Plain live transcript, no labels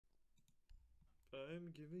I'm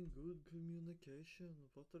giving good communication.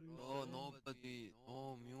 What are you Oh, saying? nobody.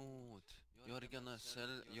 Oh, mute. You're gonna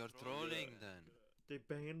sell. You're trolling then. They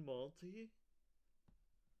banned Malty? Oh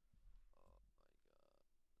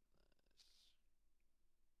my god.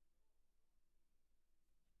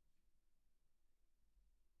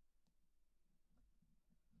 Nice.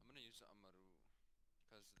 I'm gonna use Amaru.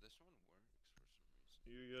 Because this one works for some reason.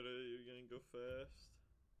 You're gonna go fast.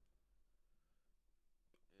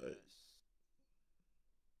 Yes.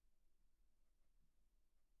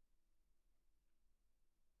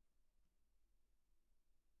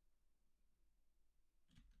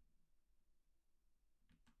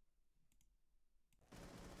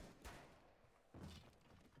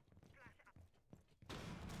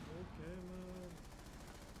 Okay, man.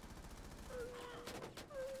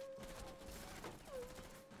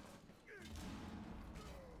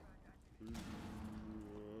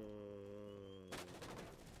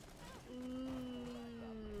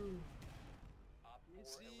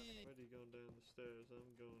 Already going down the stairs.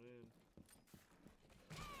 I'm going in.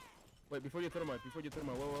 Wait, before you thermite, wait.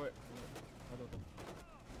 I don't know.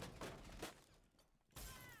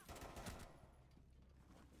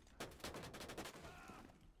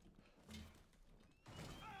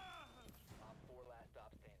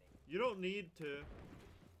 You don't need to.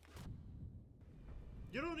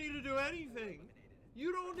 You don't need to do anything.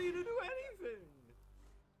 You don't need to do anything.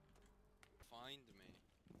 Find me.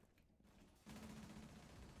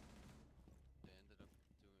 They ended up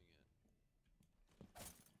doing it.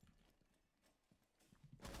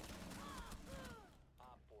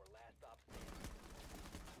 Op 4, last stop standing.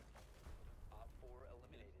 Op 4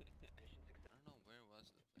 eliminated. Mission success. I don't know, where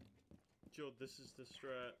was the thing? Joe, this is the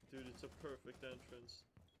strat. Dude, it's a perfect entrance.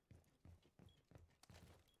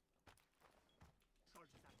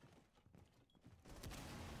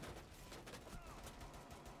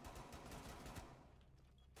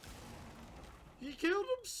 He killed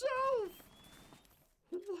himself!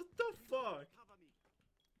 What the fuck?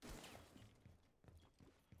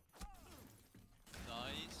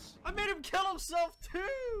 Nice. I made him kill himself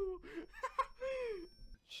too!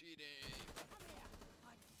 Cheating.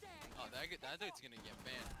 Oh, that dude's gonna get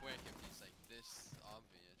banned quick if he's like this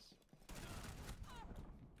obvious.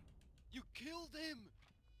 You killed him!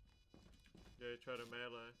 Yeah, he tried to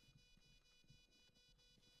melee.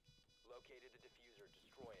 Located the diffuser.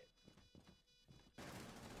 Destroy it.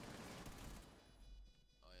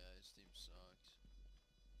 Oh yeah, his team sucks.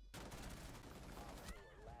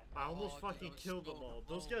 I almost fucking killed them all.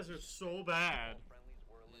 Those guys are so bad.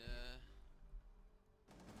 Yeah.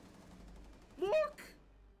 Look!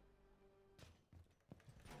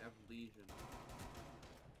 They have Legion.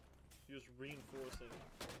 He was reinforcing.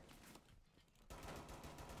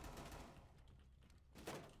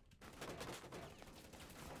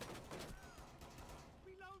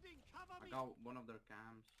 I got one of their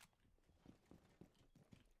cams.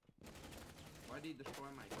 Why did he destroy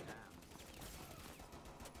my cam?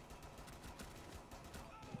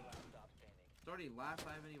 It's already last.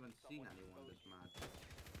 I haven't even seen anyone this match.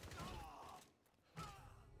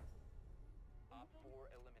 Op 4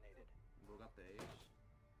 eliminated. Bro got the ace.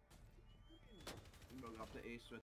 Bro got the ace with